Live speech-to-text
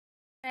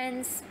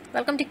Friends,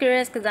 welcome to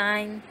Curious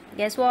Cuisine.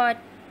 Guess what?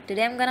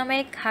 Today I'm gonna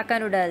make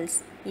Hakka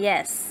noodles.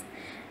 Yes,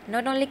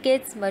 not only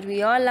kids, but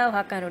we all love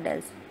Hakka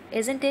noodles,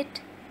 isn't it?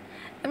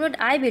 And what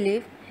I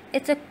believe,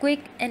 it's a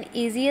quick and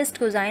easiest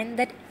cuisine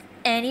that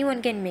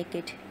anyone can make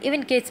it.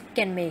 Even kids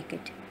can make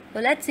it. So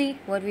let's see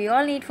what we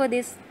all need for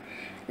this.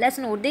 Let's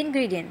note the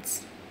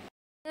ingredients.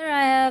 Here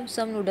I have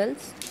some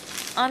noodles.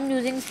 I'm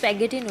using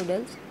spaghetti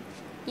noodles.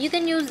 You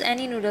can use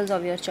any noodles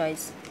of your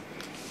choice.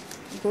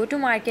 Go to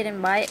market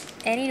and buy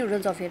any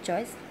noodles of your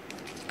choice.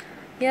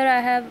 Here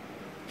I have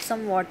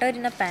some water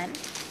in a pan,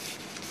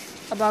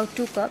 about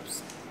 2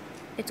 cups.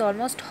 It's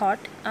almost hot.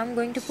 I'm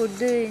going to put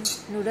the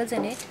noodles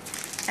in it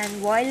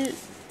and boil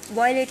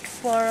it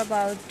for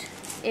about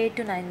 8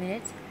 to 9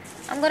 minutes.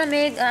 I'm gonna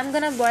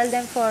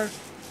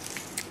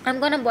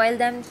boil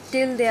them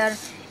till they are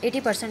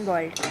 80%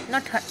 boiled.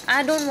 Not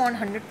I don't want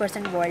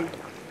 100% boiled.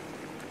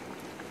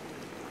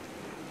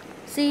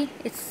 See,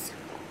 it's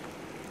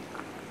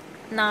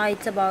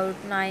about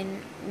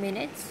 9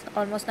 minutes,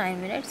 almost 9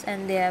 minutes,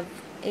 and they have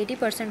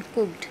 80%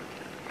 cooked.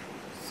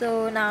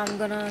 So now I'm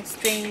gonna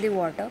strain the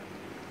water,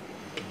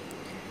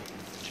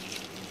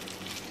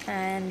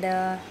 and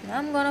now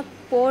I'm gonna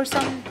pour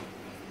some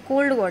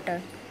cold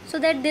water so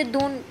that they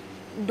don't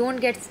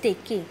get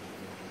sticky.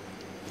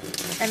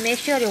 And make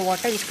sure your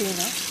water is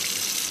cleaner,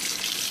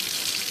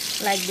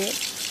 like this.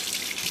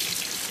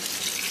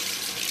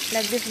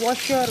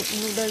 Wash your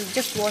noodles,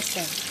 just wash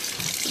them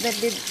so that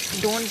they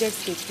don't get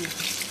sticky.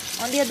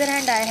 On the other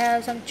hand, I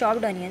have some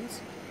chopped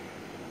onions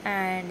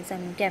and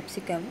some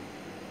capsicum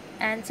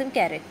and some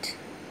carrot,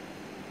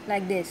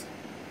 like this.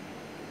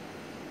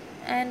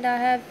 And I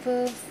have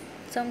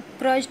some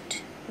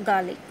crushed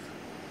garlic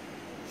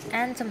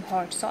and some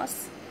hot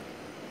sauce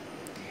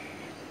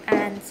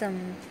and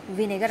some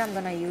vinegar I'm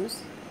gonna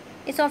use.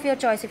 It's of your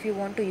choice if you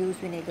want to use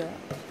vinegar.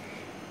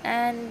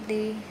 And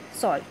the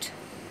salt.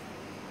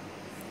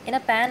 In a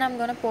pan I'm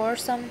gonna pour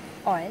some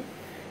oil,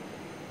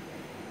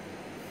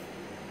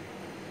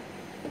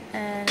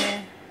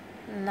 and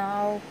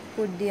now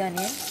put the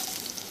onion,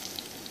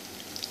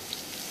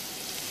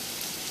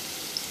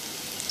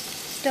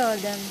 stir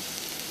them,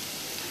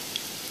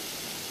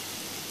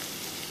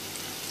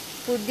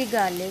 put the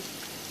garlic,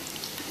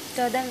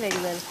 stir them very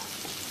well.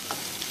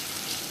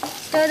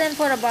 Stir them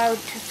for about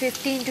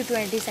 15 to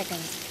 20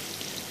 seconds.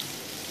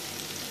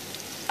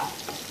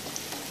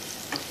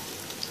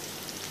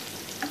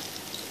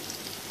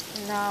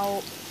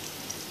 Now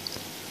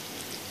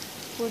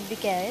put the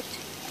carrot.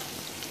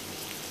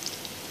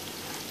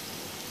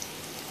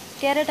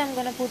 I'm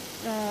gonna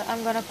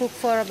cook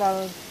for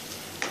about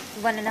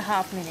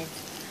 1.5 minutes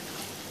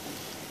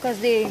because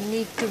they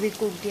need to be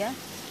cooked, yeah.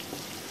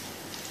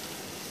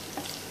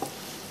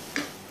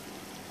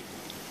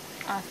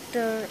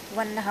 After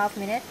 1.5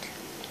 minutes,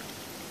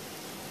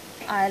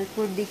 I'll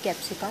put the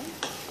capsicum.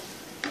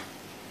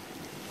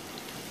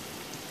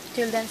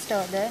 Till then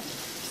stir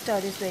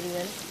this very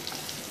well.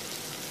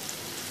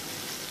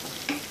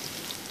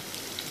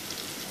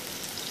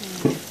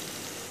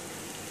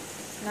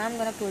 Now I'm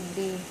gonna put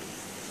the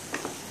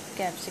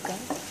capsicum.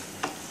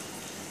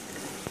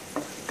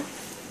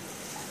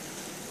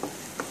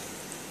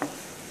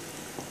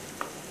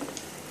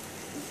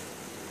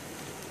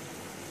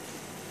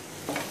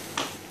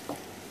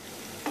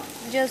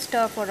 Just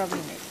stir for a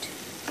minute.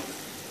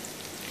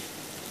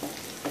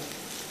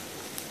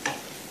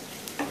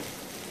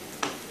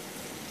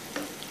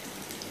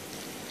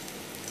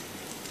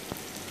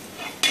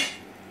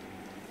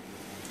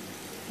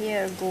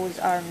 Here goes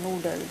our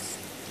noodles.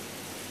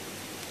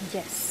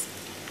 Yes,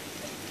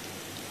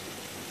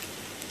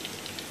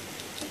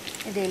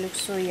 they look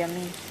so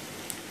yummy.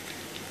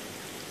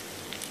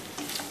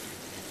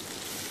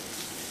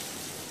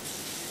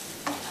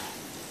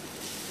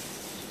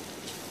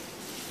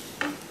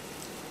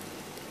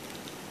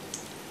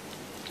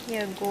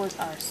 Here goes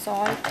our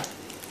salt.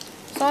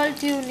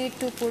 Salt you need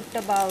to put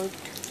about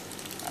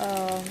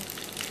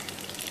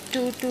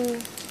 2 to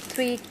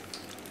 3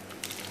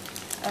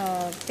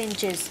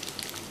 pinches.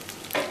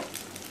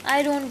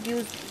 I don't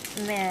use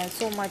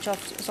so much of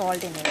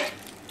salt in it.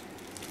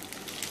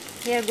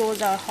 Here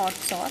goes our hot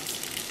sauce.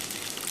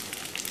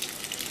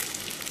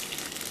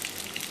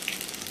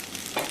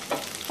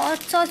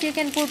 Hot sauce you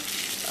can put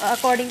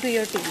according to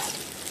your taste.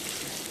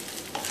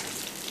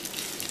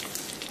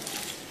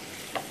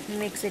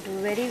 Mix it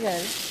very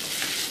well.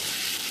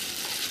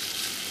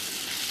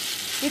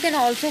 You can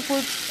also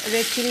put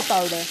red chili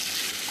powder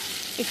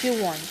if you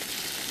want.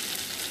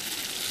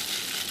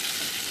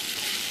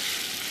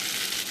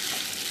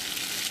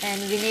 And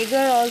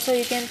vinegar also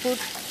you can put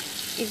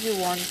if you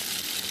want.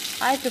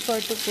 I prefer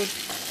to put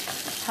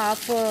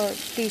half a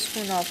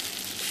teaspoon of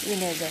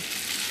vinegar.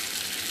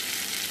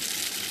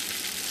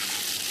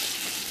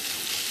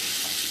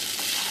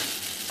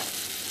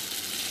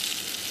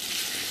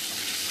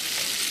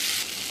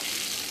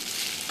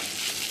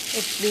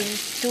 It's been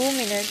 2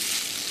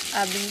 minutes.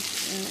 I've been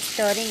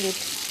stirring it.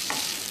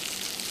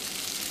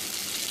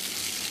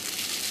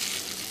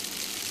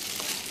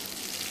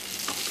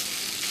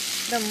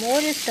 The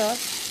more you stir,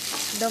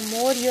 the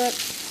more your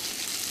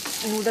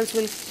noodles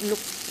will look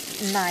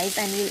nice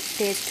and will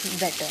taste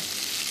better.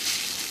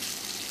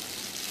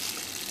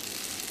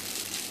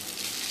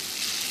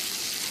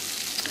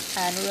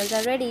 Our noodles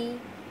are ready.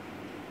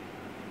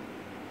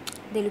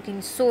 They're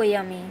looking so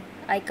yummy.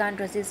 I can't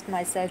resist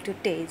myself to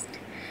taste.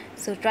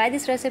 So try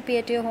this recipe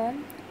at your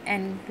home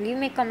and leave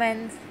me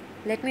comments.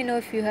 Let me know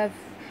if you have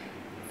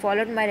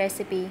followed my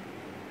recipe.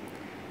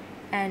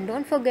 And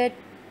don't forget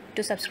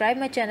to subscribe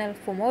my channel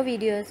for more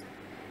videos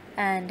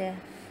and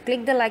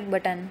click the like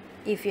button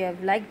if you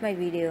have liked my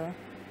video.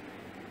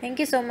 Thank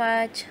you so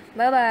much.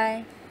 Bye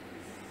bye.